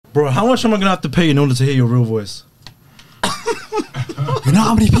Bro, how much am I gonna have to pay in order to hear your real voice? You know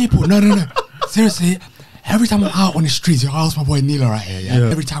how many people? No. Seriously, every time I'm out on the streets, I ask my boy Nila right here. Yeah?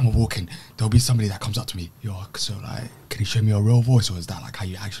 Every time I'm walking, there'll be somebody that comes up to me. Yo, so like, can you show me your real voice, or is that like how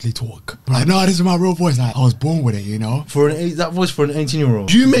you actually talk? I'm like, no, this is my real voice. Like, I was born with it, you know. That voice for an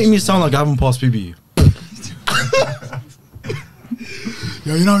 18-year-old. You make me sound like I haven't passed PB.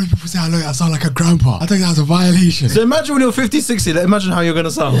 Yo, you know when people say I sound like a grandpa? I think that's a violation. So imagine when you're 50, 60, like, imagine how you're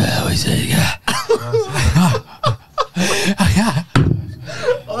gonna sound. Yeah, we say, yeah.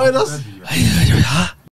 Oh, that's...